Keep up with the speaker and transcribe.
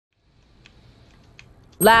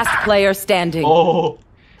Last player standing. Oh.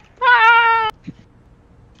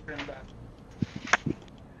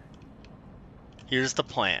 Here's the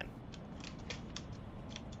plan.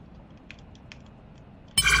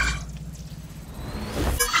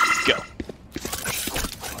 Go.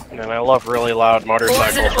 And I love really loud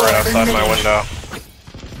motorcycles right outside my window.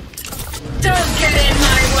 Don't get in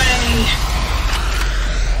my way!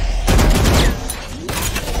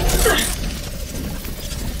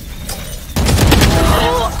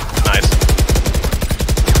 Nice.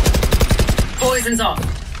 Poison's off.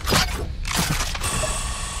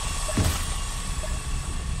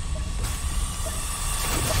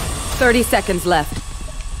 "30 seconds left.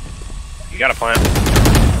 You got a plan.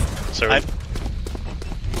 So Nice.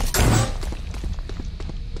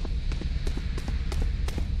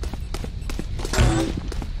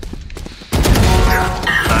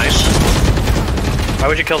 Why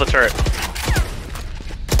would you kill the turret?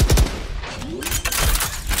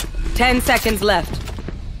 10 seconds left.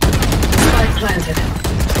 Spike planted.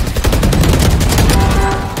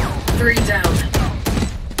 3 down.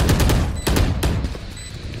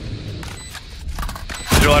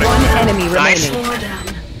 One enemy Nice. remaining. 4 down.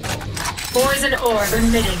 Poison orb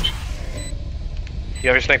emitting. You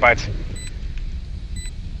have your snake bites.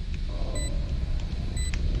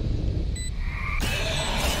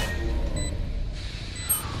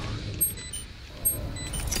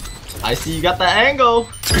 I see you got the angle.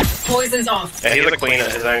 Poison's off. Yeah, he's a queen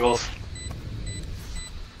at his angles.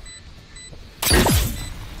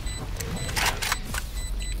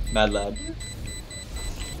 Mad lad.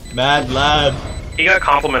 Mad lad. He got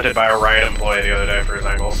complimented by a Riot employee the other day for his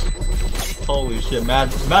angles. Holy shit,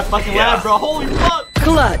 mad fucking Yeah. lad, bro. Holy fuck.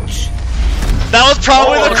 Clutch. That was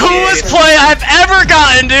probably the coolest geez. play I've ever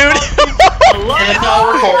gotten, dude.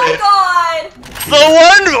 Oh God! The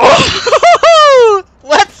one.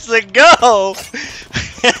 Let's go.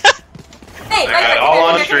 Hey, I got it all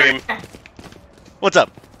on stream. What's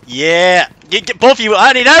up? Yeah. Get both of you.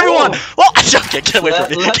 I need everyone. Oh, okay, get away from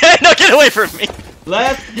me. No, get away from me.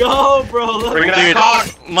 Let's go, bro. Let's Bring that Dude,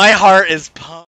 cock. my heart is pumped.